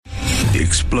The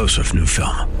explosive new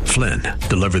film, Flynn,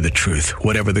 deliver the truth,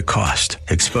 whatever the cost,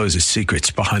 exposes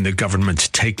secrets behind the government's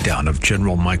takedown of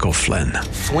General Michael Flynn.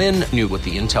 Flynn knew what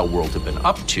the intel world had been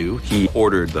up to. He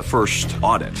ordered the first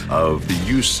audit of the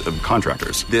use of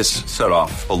contractors. This set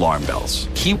off alarm bells.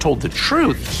 He told the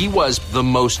truth. He was the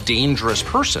most dangerous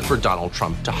person for Donald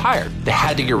Trump to hire. They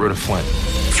had to get rid of Flynn.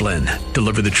 Flynn,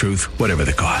 deliver the truth, whatever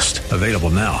the cost. Available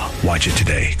now. Watch it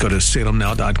today. Go to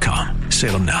salemnow.com.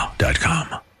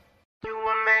 salemnow.com. You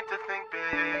were made to think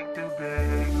big, too big,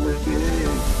 big.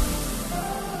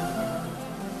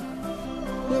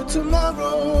 But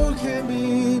tomorrow can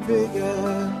be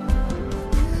bigger.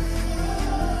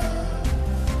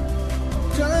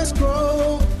 Just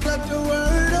grow, let the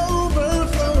word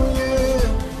overflow, yeah.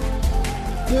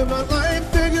 Live a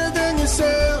life bigger than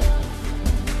yourself.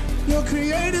 You're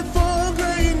created for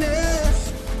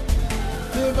greatness.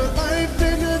 Live a life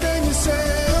bigger than yourself.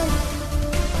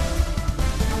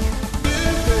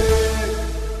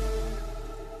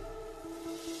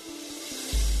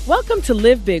 Welcome to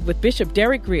Live Big with Bishop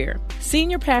Derek Grier,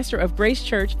 Senior Pastor of Grace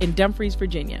Church in Dumfries,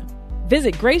 Virginia.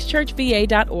 Visit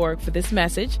gracechurchva.org for this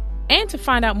message and to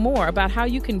find out more about how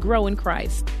you can grow in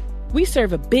Christ. We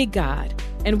serve a big God,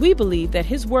 and we believe that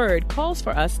His Word calls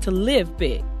for us to live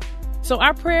big. So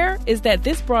our prayer is that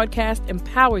this broadcast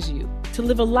empowers you to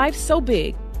live a life so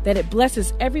big that it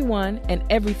blesses everyone and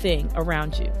everything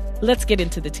around you. Let's get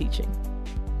into the teaching.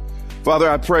 Father,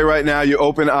 I pray right now you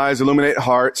open eyes, illuminate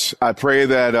hearts. I pray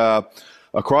that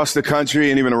across the country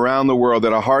and even around the world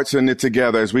that our hearts are knit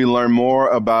together as we learn more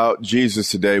about Jesus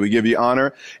today. We give you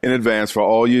honor in advance for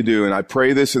all you do. And I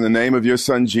pray this in the name of your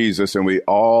Son, Jesus, and we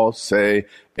all say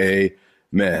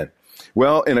amen.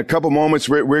 Well, in a couple moments,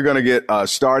 we're going to get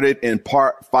started in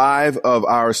part 5 of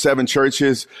our 7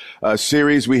 churches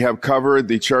series. We have covered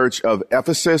the church of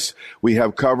Ephesus. We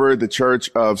have covered the church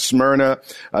of Smyrna.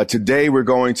 Today, we're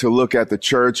going to look at the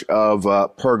church of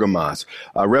Pergamos.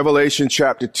 Revelation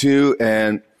chapter 2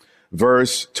 and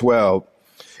verse 12.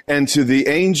 And to the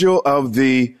angel of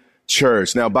the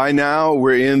church. Now, by now,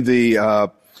 we're in the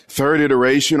third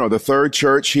iteration or the third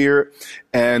church here.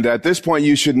 And at this point,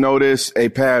 you should notice a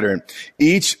pattern.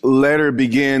 Each letter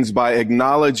begins by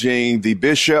acknowledging the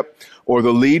bishop or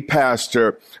the lead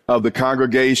pastor of the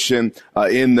congregation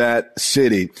in that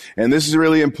city. And this is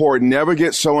really important. Never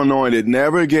get so anointed.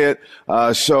 Never get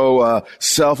so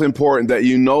self-important that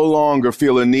you no longer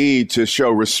feel a need to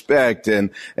show respect and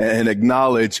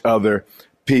acknowledge other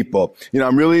people. You know,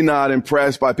 I'm really not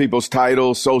impressed by people's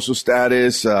titles, social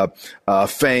status,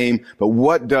 fame, but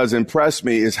what does impress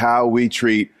me is how we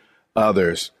treat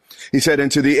others. He said,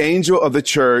 and to the angel of the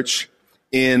church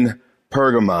in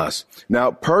Pergamos.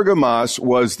 Now, Pergamos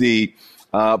was the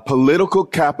political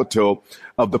capital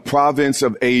of the province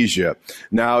of Asia.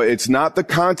 Now, it's not the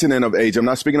continent of Asia. I'm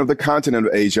not speaking of the continent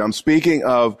of Asia. I'm speaking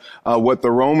of what the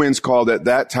Romans called at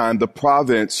that time the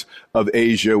province of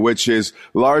Asia, which is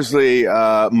largely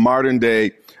modern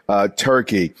day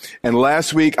Turkey. And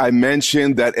last week I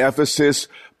mentioned that Ephesus,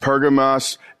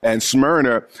 Pergamos, and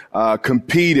Smyrna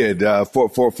competed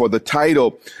for the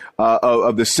title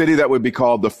of the city that would be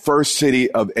called the first city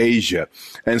of Asia.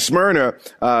 And Smyrna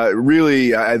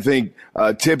really, I think,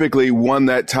 typically won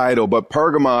that title, but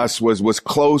Pergamos was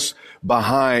close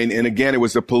behind. And again, it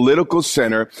was the political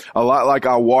center, a lot like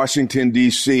our Washington,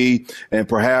 D.C. And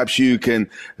perhaps you can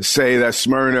say that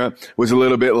Smyrna was a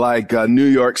little bit like New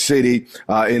York City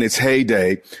in its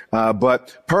heyday.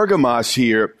 But Pergamos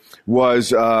here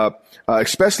was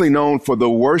especially known for the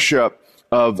worship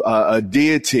of a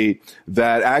deity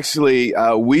that actually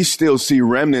we still see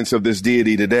remnants of this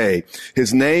deity today.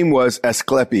 His name was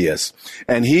Asclepius,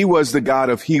 and he was the god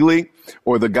of healing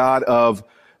or the god of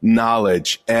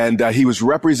knowledge. And he was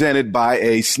represented by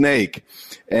a snake.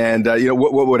 And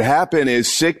what would happen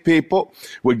is sick people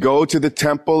would go to the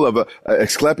temple of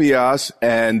Asclepius,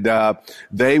 and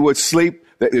they would sleep.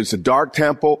 It was a dark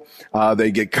temple.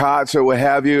 They get cots or what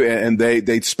have you, and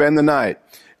they'd spend the night.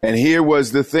 And here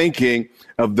was the thinking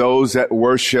of those that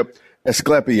worshiped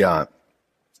Asclepion.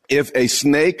 If a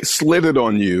snake slithered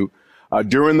on you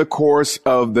during the course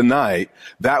of the night,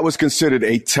 that was considered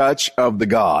a touch of the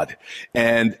god.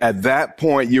 And at that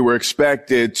point, you were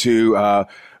expected to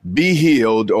be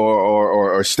healed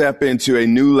or step into a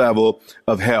new level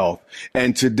of health.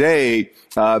 And today,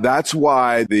 that's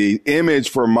why the image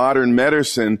for modern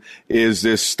medicine is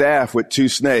this staff with 2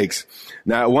 snakes.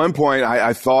 Now, at one point,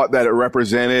 I thought that it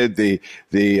represented the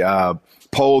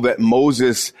pole that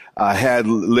Moses had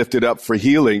lifted up for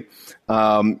healing,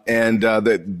 but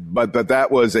that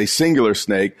was a singular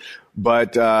snake.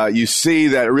 But you see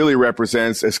that it really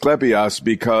represents Asclepius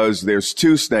because there's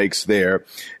two snakes there.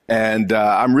 And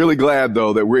I'm really glad,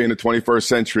 though, that we're in the 21st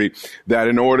century, that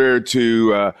in order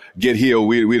to get healed,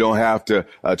 we don't have to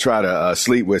try to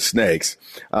sleep with snakes.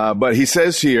 But he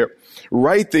says here,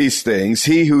 write these things,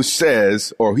 he who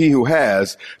says, or he who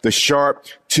has the sharp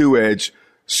two-edged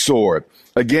sword.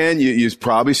 Again, you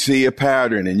probably see a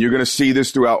pattern, and you're going to see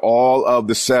this throughout all of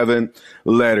the 7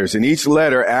 letters. In each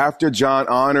letter, after John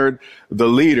honored the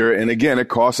leader, and again, it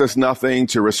costs us nothing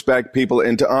to respect people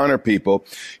and to honor people,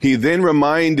 he then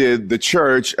reminded the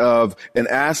church of an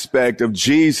aspect of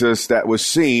Jesus that was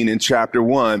seen in chapter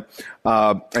 1.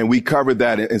 And we covered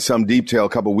that in some detail a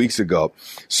couple of weeks ago.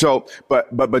 So,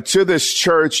 but to this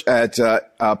church at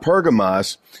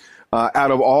Pergamos,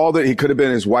 out of all that, he could have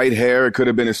been his white hair, it could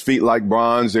have been his feet like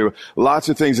bronze. There were lots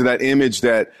of things in that image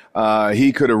that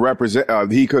he could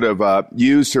have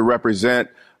used to represent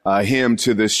him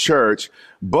to this church.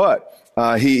 But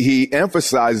he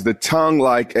emphasized the tongue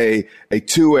like a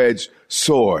two-edged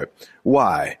sword.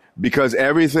 Why? Because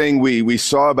everything we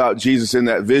saw about Jesus in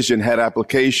that vision had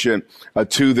application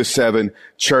to the 7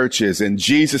 churches, and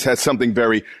Jesus had something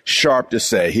very sharp to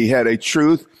say. He had a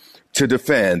truth to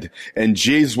defend, and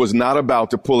Jesus was not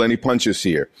about to pull any punches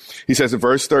here. He says in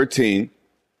verse 13,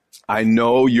 I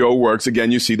know your works.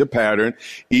 Again, you see the pattern.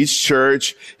 Each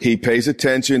church, he pays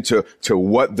attention to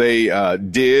what they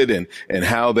did and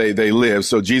how they live.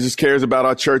 So Jesus cares about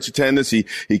our church attendance. He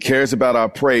cares about our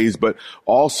praise, but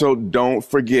also don't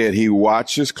forget, he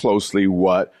watches closely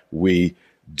what we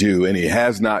do, and he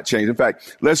has not changed. In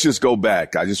fact, let's just go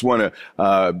back. I just want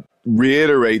to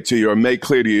reiterate to you or make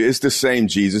clear to you, it's the same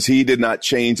Jesus. He did not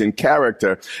change in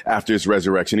character after his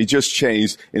resurrection. He just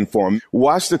changed in form.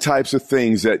 Watch the types of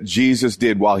things that Jesus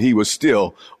did while he was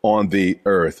still on the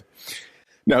earth.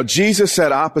 Now, Jesus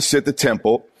sat opposite the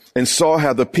temple and saw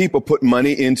how the people put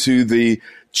money into the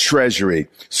treasury.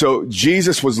 So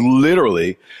Jesus was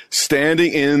literally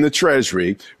standing in the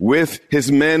treasury with his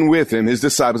men with him, his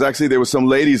disciples. Actually, there were some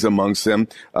ladies amongst them,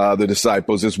 the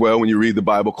disciples as well. When you read the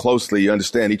Bible closely, you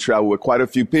understand he traveled with quite a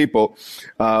few people.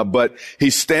 But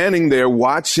he's standing there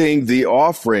watching the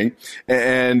offering.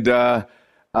 And I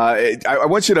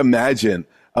want you to imagine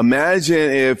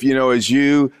if, as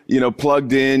you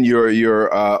plugged in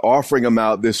your offering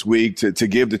amount this week to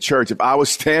give to church, if I was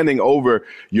standing over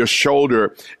your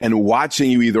shoulder and watching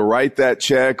you either write that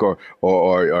check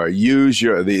or use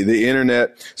the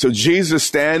internet. So Jesus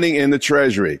standing in the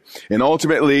treasury, and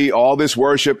ultimately all this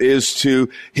worship is to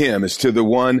him, is to the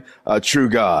one true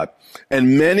God.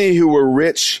 And many who were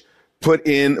rich put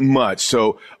in much.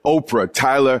 So Oprah,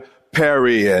 Tyler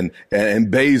Perry and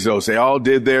Bezos, they all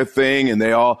did their thing and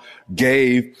they all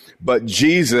gave, but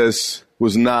Jesus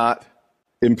was not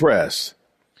impressed.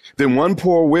 Then one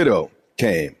poor widow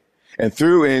came and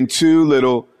threw in 2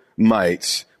 little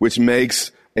mites, which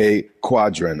makes a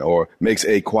quadrant or makes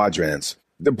a quadrans.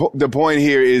 The point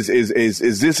here is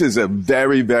this is a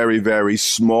very, very, very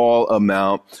small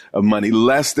amount of money,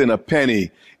 less than a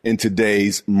penny in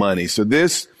today's money. So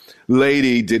this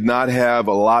lady did not have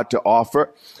a lot to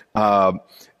offer. That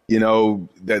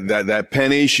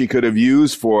penny she could have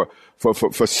used for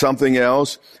something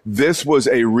else. This was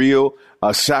a real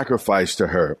sacrifice to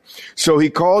her. So he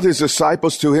called his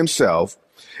disciples to himself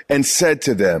and said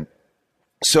to them,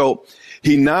 so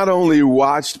he not only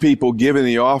watched people giving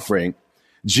the offering,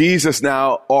 Jesus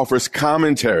now offers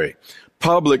commentary,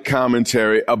 public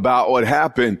commentary about what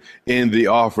happened in the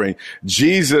offering.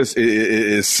 Jesus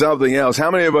is something else. How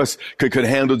many of us could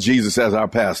handle Jesus as our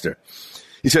pastor?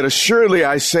 He said, assuredly,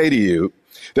 I say to you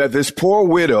that this poor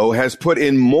widow has put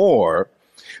in more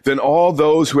than all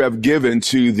those who have given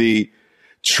to the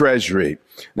treasury.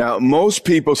 Now, most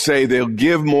people say they'll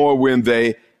give more when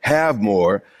they have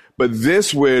more, but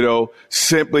this widow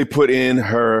simply put in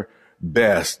her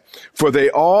best. For they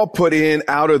all put in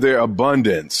out of their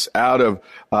abundance, out of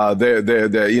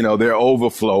their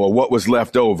overflow or what was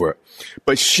left over.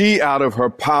 But she, out of her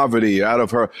poverty, out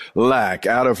of her lack,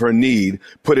 out of her need,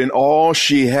 put in all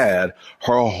she had,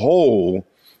 her whole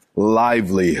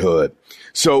livelihood.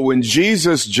 So when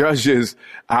Jesus judges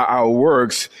our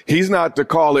works, he's not to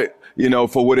call it,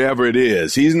 for whatever it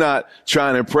is. He's not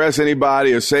trying to impress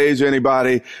anybody or sage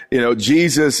anybody.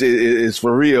 Jesus is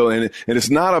for real. And it's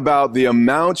not about the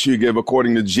amount you give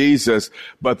according to Jesus,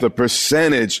 but the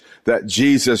percentage that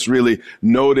Jesus really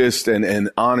noticed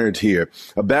and honored here.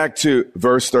 Back to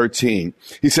verse 13.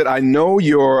 He said, I know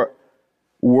your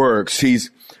works.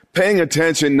 He's paying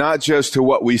attention not just to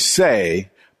what we say,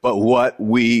 but what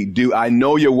we do. I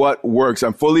know your what works.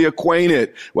 I'm fully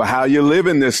acquainted with how you live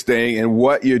in this thing and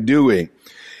what you're doing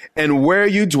and where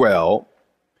you dwell,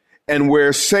 and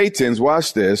where Satan's,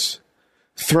 watch this,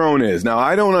 throne is. Now,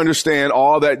 I don't understand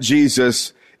all that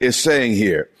Jesus is saying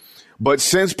here, but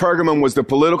since Pergamum was the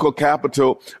political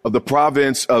capital of the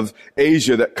province of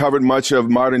Asia that covered much of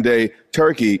modern day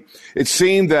Turkey, it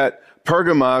seemed that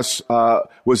Pergamos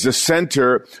was the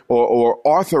center or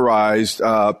authorized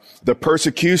the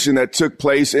persecution that took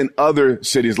place in other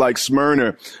cities like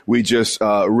Smyrna we just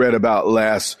read about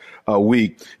last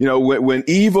week. You know, when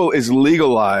evil is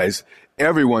legalized,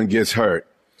 everyone gets hurt.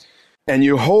 And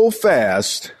you hold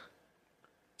fast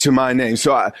to my name.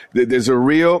 So there's a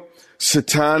real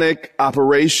satanic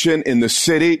operation in the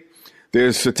city.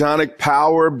 There's satanic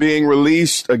power being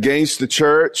released against the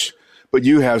church. But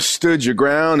you have stood your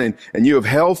ground and you have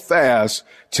held fast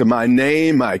to my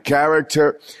name, my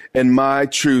character, and my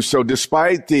truth. So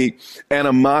despite the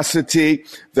animosity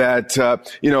that,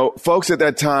 folks at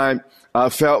that time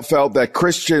felt that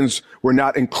Christians were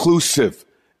not inclusive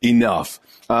enough.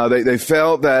 They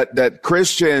felt that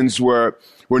Christians were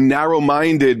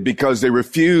narrow-minded because they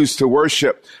refused to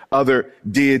worship other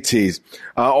deities.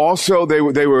 Also, they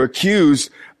were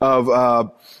accused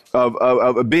of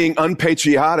being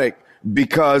unpatriotic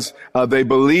because they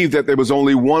believed that there was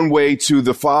only one way to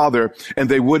the Father and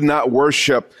they would not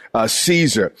worship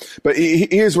Caesar. But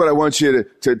here's what I want you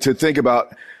to think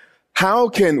about. How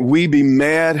can we be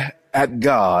mad at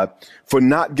God for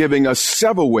not giving us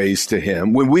several ways to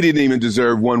him when we didn't even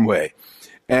deserve one way?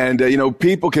 And,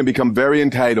 people can become very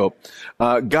entitled.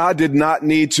 God did not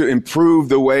need to improve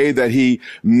the way that he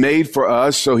made for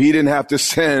us, so he didn't have to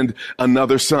send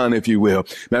another son, if you will.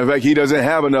 Matter of fact, he doesn't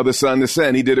have another son to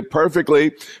send. He did it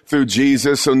perfectly through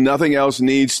Jesus, so nothing else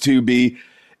needs to be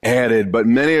added. But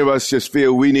many of us just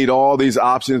feel we need all these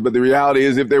options. But the reality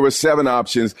is if there were 7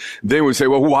 options, then we'd say,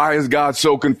 well, why is God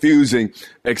so confusing,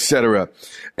 etc.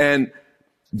 And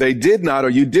they did not, or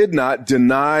you did not,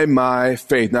 deny my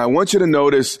faith. Now, I want you to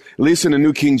notice, at least in the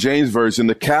New King James Version,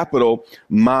 the capital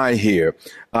my here.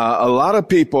 A lot of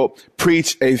people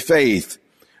preach a faith,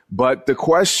 but the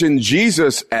question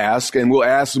Jesus asked, and will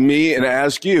ask me and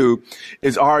ask you,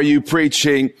 is, are you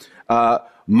preaching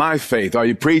my faith? Are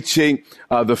you preaching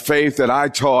the faith that I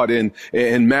taught in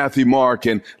Matthew, Mark,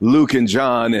 and Luke, and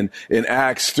John, and in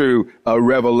Acts through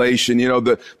Revelation?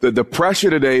 The pressure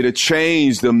today to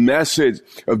change the message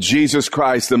of Jesus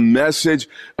Christ, the message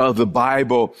of the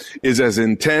Bible, is as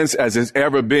intense as it's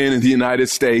ever been in the United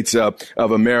States of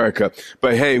America.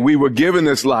 But hey, we were given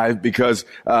this life because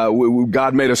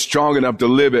God made us strong enough to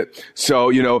live it.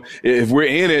 So, if we're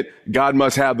in it, God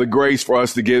must have the grace for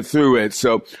us to get through it.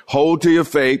 So hold to your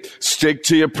faith, stick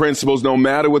to your principles, no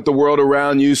matter what the world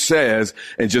around you says,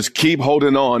 and just keep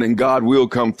holding on, and God will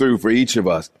come through for each of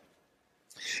us.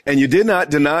 And you did not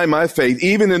deny my faith,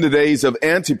 even in the days of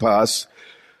Antipas,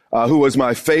 who was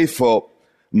my faithful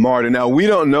martyr. Now, we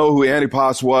don't know who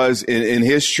Antipas was in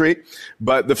history,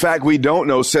 but the fact we don't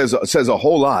know says a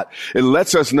whole lot. It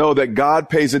lets us know that God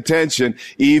pays attention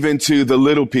even to the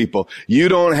little people. You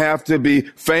don't have to be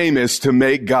famous to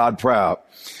make God proud.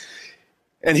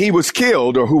 And he was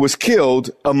killed, or who was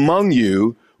killed among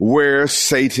you where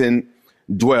Satan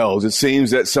dwells. It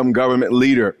seems that some government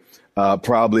leader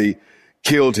probably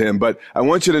killed him. But I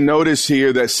want you to notice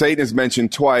here that Satan is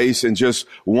mentioned twice in just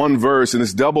one verse, and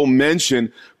this double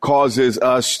mention causes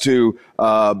the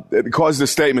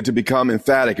statement to become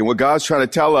emphatic. And what God's trying to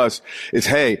tell us is,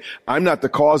 hey, I'm not the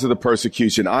cause of the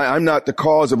persecution. I'm not the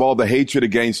cause of all the hatred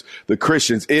against the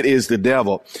Christians. It is the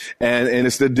devil. And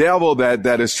it's the devil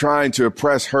that is trying to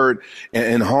oppress, hurt,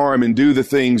 and harm, and do the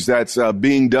things that's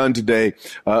being done today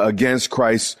against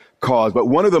Christ's cause. But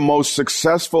one of the most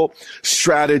successful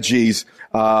strategies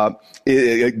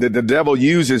the devil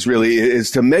uses really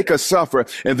is to make us suffer,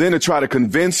 and then to try to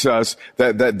convince us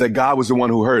that God was the one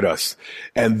who hurt us.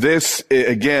 And this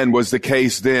again was the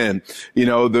case then.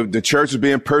 The church was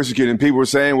being persecuted, and people were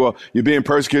saying, well, you're being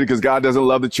persecuted because God doesn't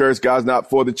love the church, God's not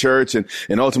for the church, and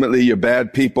ultimately you're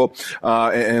bad people,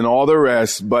 and all the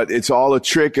rest. But it's all a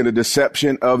trick and a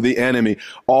deception of the enemy.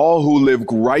 All who live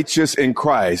righteous in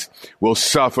Christ will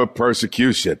suffer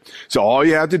persecution. So all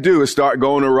you have to do is start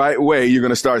going the right way. You're going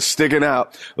to start sticking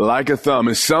out like a thumb,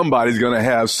 and somebody's going to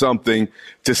have something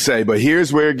to say. But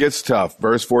here's where it gets tough.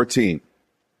 Verse 14.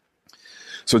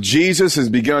 So Jesus has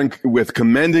begun with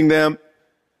commending them.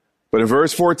 But in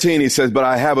verse 14, he says, but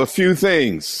I have a few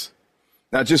things,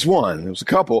 not just one, it was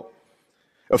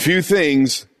a few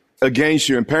things against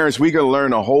you. And parents, we can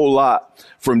learn a whole lot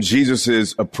from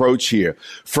Jesus's approach here.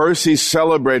 First, he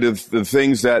celebrated the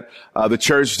things that the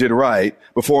church did right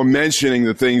before mentioning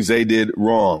the things they did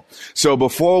wrong. So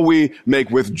before we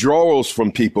make withdrawals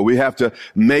from people, we have to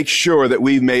make sure that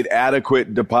we've made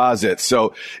adequate deposits.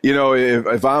 So,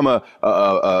 if I'm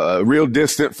a real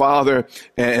distant father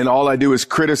and all I do is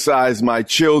criticize my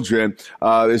children,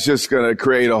 it's just going to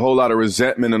create a whole lot of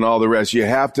resentment and all the rest. You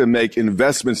have to make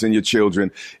investments in your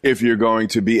children if you're going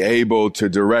to be able to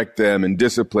direct them and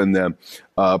discipline them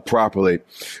properly.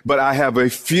 But I have a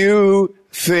few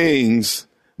things,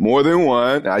 more than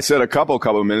one. I said a couple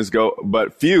of minutes ago,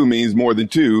 but few means more than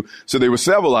two. So there were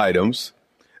several items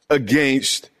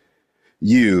against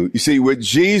you. You see, with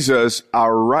Jesus,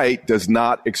 our right does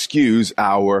not excuse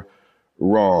our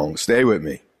wrong. Stay with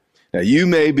me. Now, you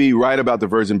may be right about the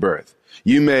virgin birth.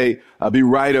 You may be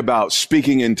right about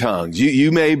speaking in tongues.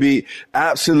 You may be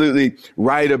absolutely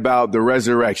right about the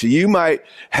resurrection. You might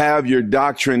have your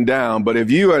doctrine down, but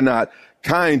if you are not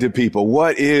kind to people,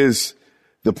 what is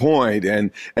the point?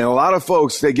 And a lot of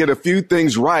folks, they get a few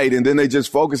things right and then they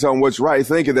just focus on what's right,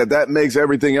 thinking that makes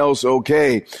everything else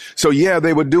okay. So yeah,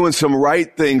 they were doing some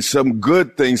right things, some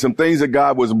good things, some things that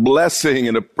God was blessing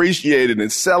and appreciating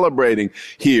and celebrating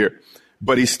here.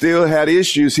 But he still had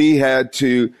issues he had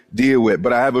to deal with.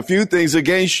 But I have a few things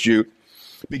against you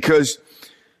because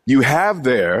you have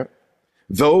there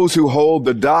those who hold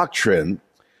the doctrine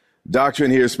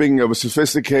here, speaking of a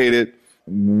sophisticated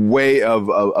way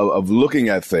of looking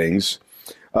at things,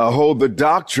 hold the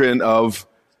doctrine of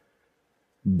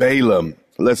Balaam.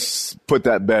 Let's put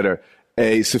that better.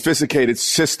 A sophisticated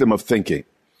system of thinking,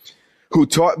 who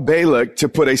taught Balak to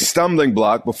put a stumbling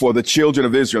block before the children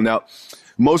of Israel. Now,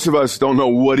 most of us don't know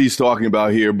what he's talking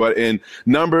about here, but in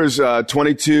Numbers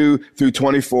 22 through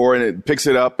 24, and it picks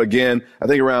it up again, I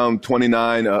think around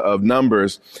 29 of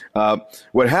Numbers,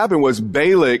 what happened was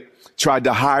Balak tried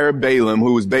to hire Balaam,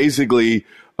 who was basically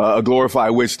a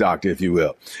glorified witch doctor, if you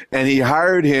will. And he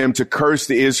hired him to curse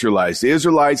the Israelites. The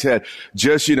Israelites had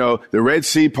just, the Red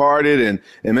Sea parted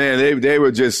and man, they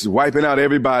were just wiping out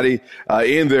everybody,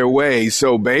 in their way.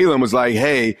 So Balaam was like,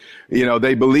 hey,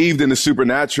 they believed in the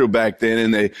supernatural back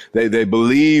then, and they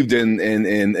believed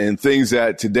in things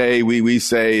that today we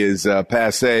say is,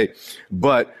 passé.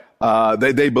 But,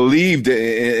 they believed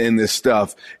in this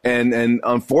stuff. And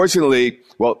unfortunately,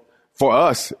 well, for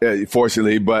us,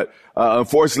 fortunately, but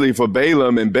unfortunately for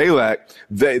Balaam and Balak,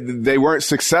 they weren't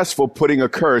successful putting a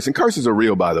curse. And curses are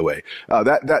real, by the way.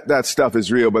 That stuff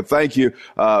is real. But thank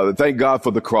God for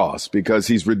the cross, because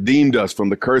he's redeemed us from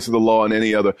the curse of the law and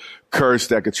any other curse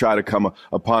that could try to come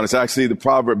upon us. Actually,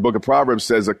 the book of Proverbs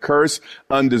says a curse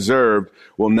undeserved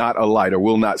will not alight, or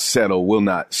will not settle, will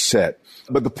not set.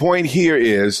 But the point here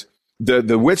is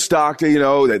the witch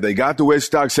doctor, they got the witch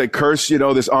doctor, say, curse,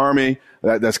 this army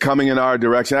that's coming in our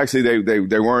direction. Actually,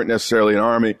 they weren't necessarily an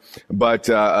army, but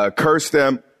curse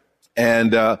them.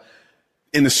 And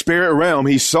in the spirit realm,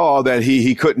 he saw that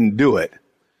he couldn't do it.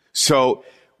 So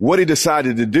what he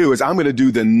decided to do is, I'm going to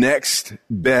do the next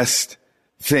best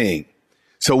thing.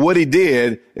 So what he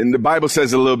did, and the Bible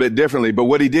says it a little bit differently, but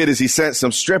what he did is he sent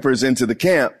some strippers into the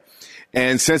camp.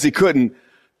 And since he couldn't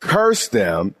curse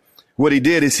them, what he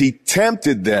did is he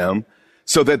tempted them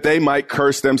so that they might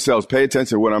curse themselves. Pay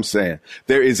attention to what I'm saying.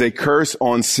 There is a curse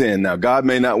on sin. Now, God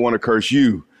may not want to curse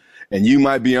you, and you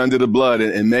might be under the blood,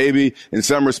 and maybe in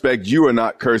some respect you are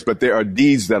not cursed, but there are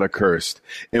deeds that are cursed.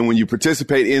 And when you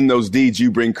participate in those deeds,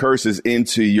 you bring curses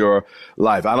into your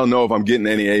life. I don't know if I'm getting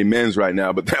any amens right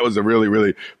now, but that was a really,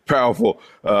 really powerful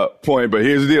point. But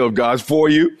here's the deal. If God's for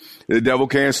you, the devil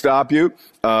can't stop you.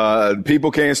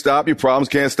 People can't stop you. Problems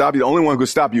can't stop you. The only one who can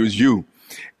stop you is you.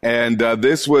 And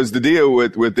this was the deal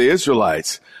with the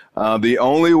Israelites. The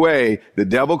only way, the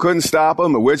devil couldn't stop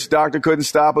them, the witch doctor couldn't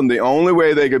stop them, the only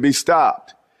way they could be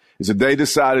stopped is if they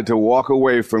decided to walk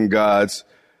away from God's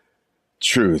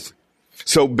truth.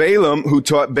 So Balaam, who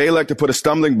taught Balak to put a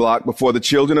stumbling block before the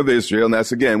children of Israel, and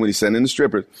that's again when he sent in the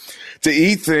strippers, to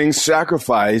eat things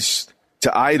sacrificed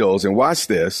to idols, and watch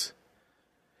this,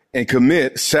 and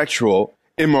commit sexual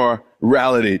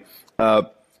immorality.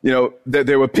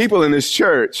 There were people in this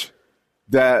church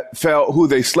that felt who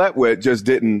they slept with just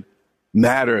didn't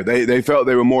matter. They felt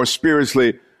they were more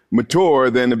spiritually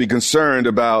mature than to be concerned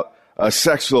about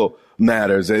sexual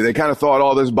matters. They kind of thought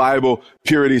all this Bible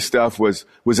purity stuff was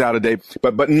out of date.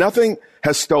 But nothing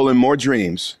has stolen more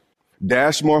dreams,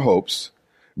 dashed more hopes,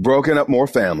 broken up more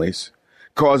families,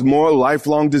 caused more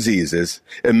lifelong diseases,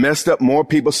 and messed up more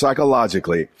people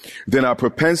psychologically than our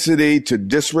propensity to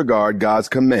disregard God's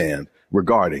command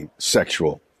regarding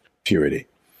sexual purity.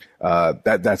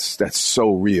 That's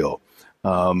so real.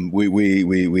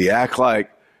 We act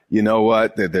like, you know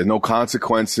what, there's no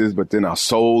consequences, but then our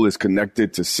soul is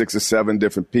connected to 6 or 7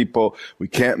 different people. We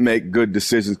can't make good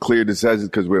decisions, clear decisions,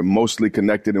 because we're mostly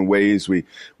connected in ways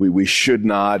we should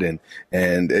not. And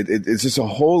it's just a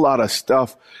whole lot of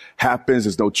stuff happens.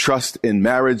 There's no trust in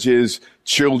marriages.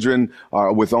 Children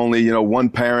are with only, one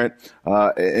parent,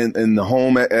 in the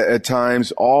home at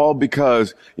times, all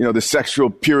because, the sexual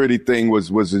purity thing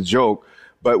was a joke.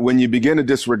 But when you begin to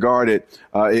disregard it,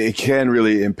 it can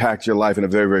really impact your life in a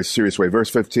very, very serious way. Verse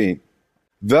 15.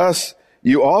 Thus,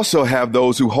 you also have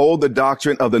those who hold the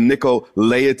doctrine of the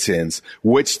Nicolaitans,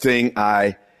 which thing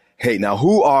I hate. Now,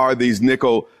 who are these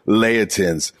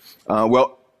Nicolaitans?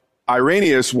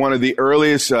 Irenaeus, one of the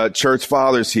earliest church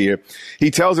fathers here, he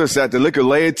tells us that the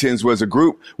Nicolaitans was a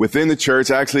group within the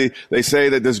church. Actually, they say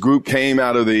that this group came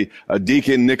out of the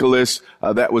deacon Nicholas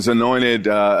that was appointed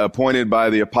by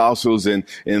the apostles in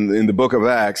the book of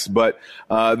Acts. But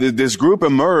this group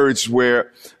emerged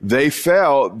where they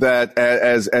felt that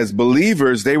as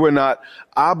believers, they were not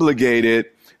obligated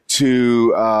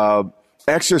to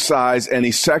exercise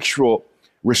any sexual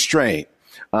restraint.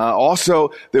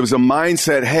 Also, there was a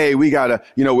mindset, hey, we gotta,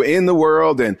 we're in the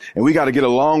world and we gotta get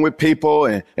along with people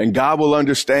and God will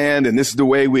understand. And this is the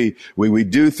way we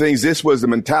do things. This was the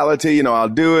mentality, I'll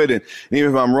do it. And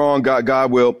even if I'm wrong,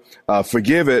 God will,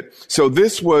 forgive it. So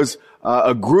this was,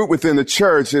 a group within the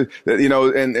church that,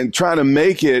 and trying to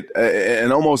make it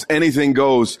an almost anything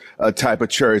goes type of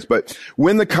church. But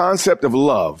when the concept of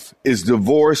love is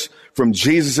divorced from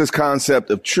Jesus's concept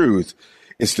of truth,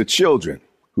 it's the children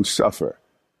who suffer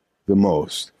the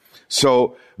most.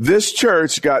 So this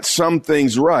church got some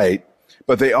things right,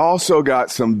 but they also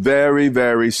got some very,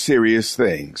 very serious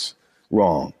things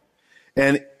wrong.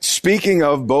 And speaking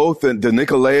of both the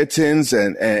Nicolaitans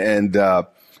and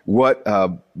what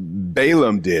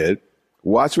Balaam did,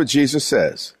 watch what Jesus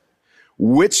says.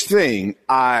 Which thing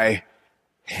I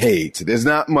hate. There's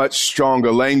not much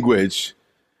stronger language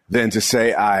than to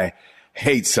say I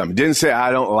hate something. Didn't say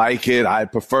I don't like it. I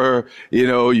prefer,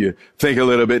 you think a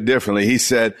little bit differently. He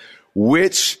said,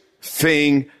 which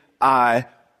thing I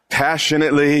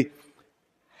passionately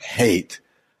hate.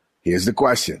 Here's the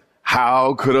question.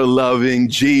 How could a loving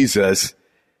Jesus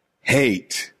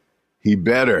hate? He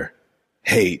better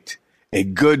hate. A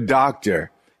good doctor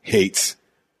hates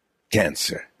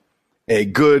cancer. A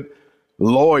good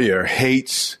lawyer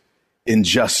hates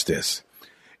injustice.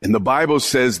 And the Bible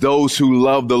says those who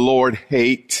love the Lord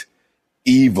hate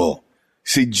evil.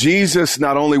 See, Jesus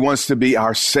not only wants to be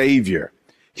our Savior,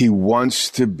 he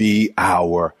wants to be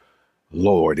our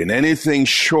Lord. And anything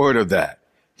short of that,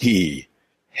 he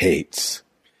hates.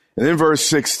 And then verse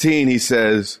 16, he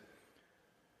says,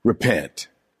 repent.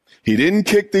 He didn't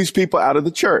kick these people out of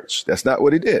the church. That's not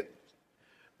what he did.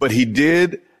 But he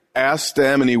did ask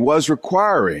them, and he was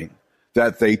requiring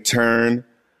that they turn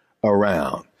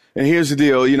around. And here's the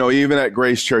deal, even at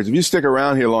Grace Church, if you stick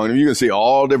around here long enough, you can see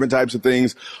all different types of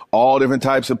things, all different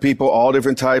types of people, all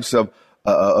different types of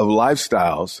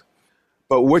lifestyles.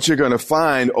 But what you're going to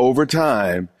find over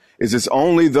time is it's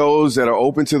only those that are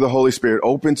open to the Holy Spirit,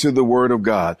 open to the Word of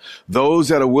God, those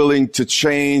that are willing to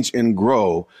change and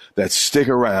grow, that stick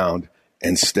around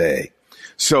and stay.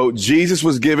 So Jesus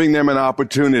was giving them an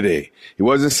opportunity. He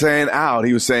wasn't saying out.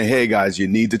 He was saying, hey, guys, you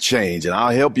need to change, and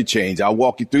I'll help you change. I'll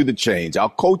walk you through the change. I'll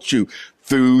coach you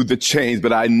through the change.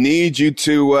 But I need you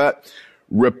to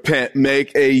repent,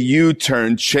 make a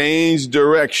U-turn, change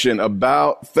direction,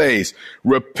 about face.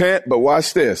 Repent, but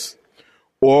watch this.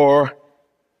 Or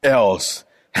else.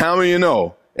 How many of you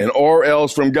know an or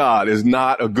else from God is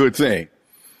not a good thing?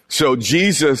 So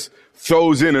Jesus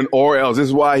throws in an or else. This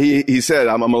is why he said,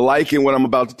 I'm liking what I'm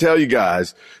about to tell you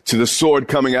guys to the sword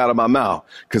coming out of my mouth,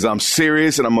 because I'm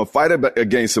serious and I'm going to fight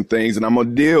against some things, and I'm going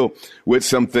to deal with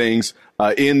some things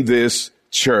in this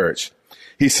church.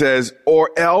 He says,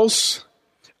 or else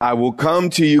I will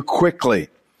come to you quickly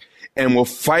and will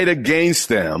fight against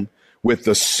them with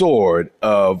the sword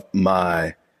of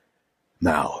my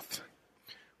mouth.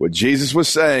 What Jesus was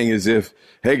saying is,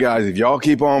 hey guys, if y'all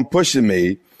keep on pushing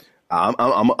me, I'm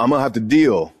going to have to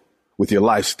deal with your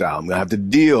lifestyle. I'm going to have to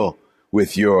deal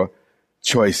with your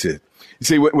choices. You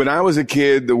see, when I was a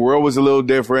kid, the world was a little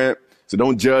different. So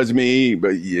don't judge me.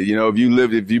 But,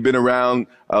 if you've been around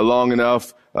long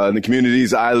enough, in the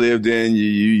communities I lived in,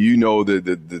 you know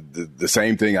the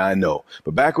same thing I know.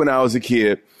 But back when I was a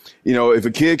kid, if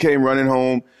a kid came running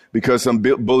home because some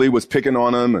bully was picking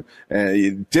on them,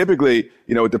 and typically,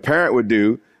 what the parent would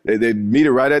do, they'd meet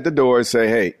her right at the door and say,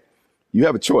 hey, you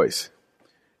have a choice.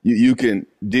 You can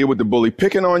deal with the bully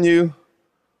picking on you,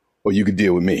 or you can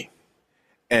deal with me.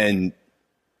 And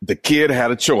the kid had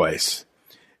a choice.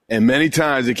 And many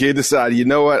times the kid decided, you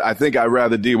know what? I think I'd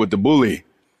rather deal with the bully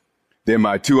than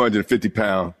my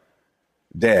 250-pound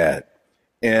dad.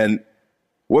 And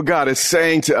what God is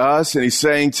saying to us, and he's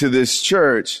saying to this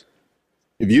church,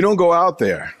 if you don't go out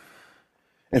there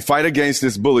and fight against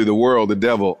this bully, the world, the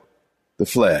devil, the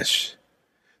flesh,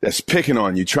 that's picking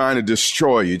on you, trying to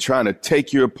destroy you, trying to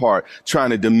take you apart,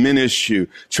 trying to diminish you,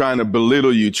 trying to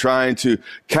belittle you, trying to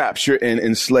capture and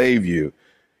enslave you,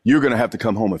 you're going to have to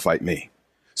come home and fight me.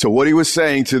 So what he was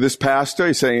saying to this pastor,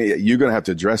 he's saying, you're going to have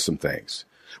to address some things.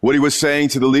 What he was saying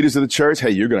to the leaders of the church, hey,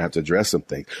 you're going to have to address some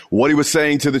things. What he was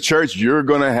saying to the church, you're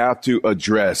going to have to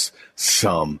address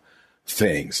some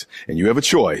things. And you have a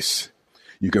choice.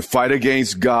 You can fight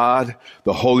against God,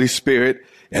 the Holy Spirit,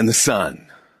 and the Son.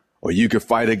 Or you can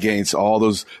fight against all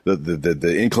those,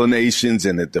 the inclinations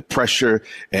and the pressure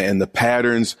and the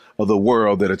patterns of the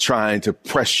world that are trying to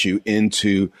press you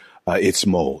into its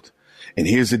mold. And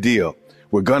here's the deal.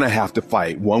 We're going to have to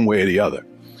fight one way or the other.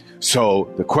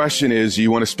 So the question is, do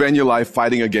you want to spend your life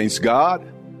fighting against God,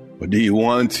 or do you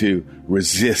want to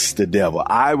resist the devil?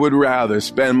 I would rather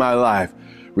spend my life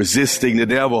resisting the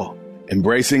devil,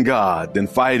 embracing God, than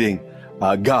fighting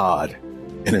God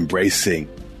and embracing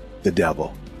the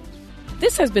devil.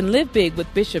 This has been Live Big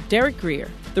with Bishop Derek Grier,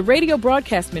 the radio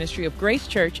broadcast ministry of Grace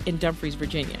Church in Dumfries,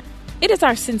 Virginia. It is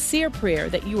our sincere prayer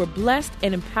that you are blessed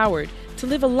and empowered to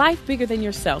live a life bigger than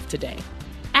yourself today.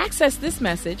 Access this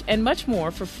message and much more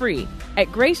for free at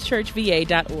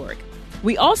gracechurchva.org.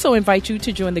 We also invite you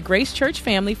to join the Grace Church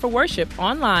family for worship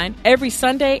online every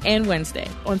Sunday and Wednesday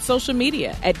on social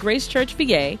media at Grace Church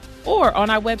VA or on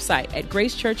our website at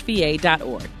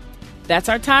gracechurchva.org. That's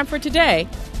our time for today.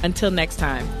 Until next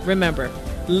time, remember,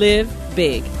 live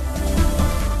big.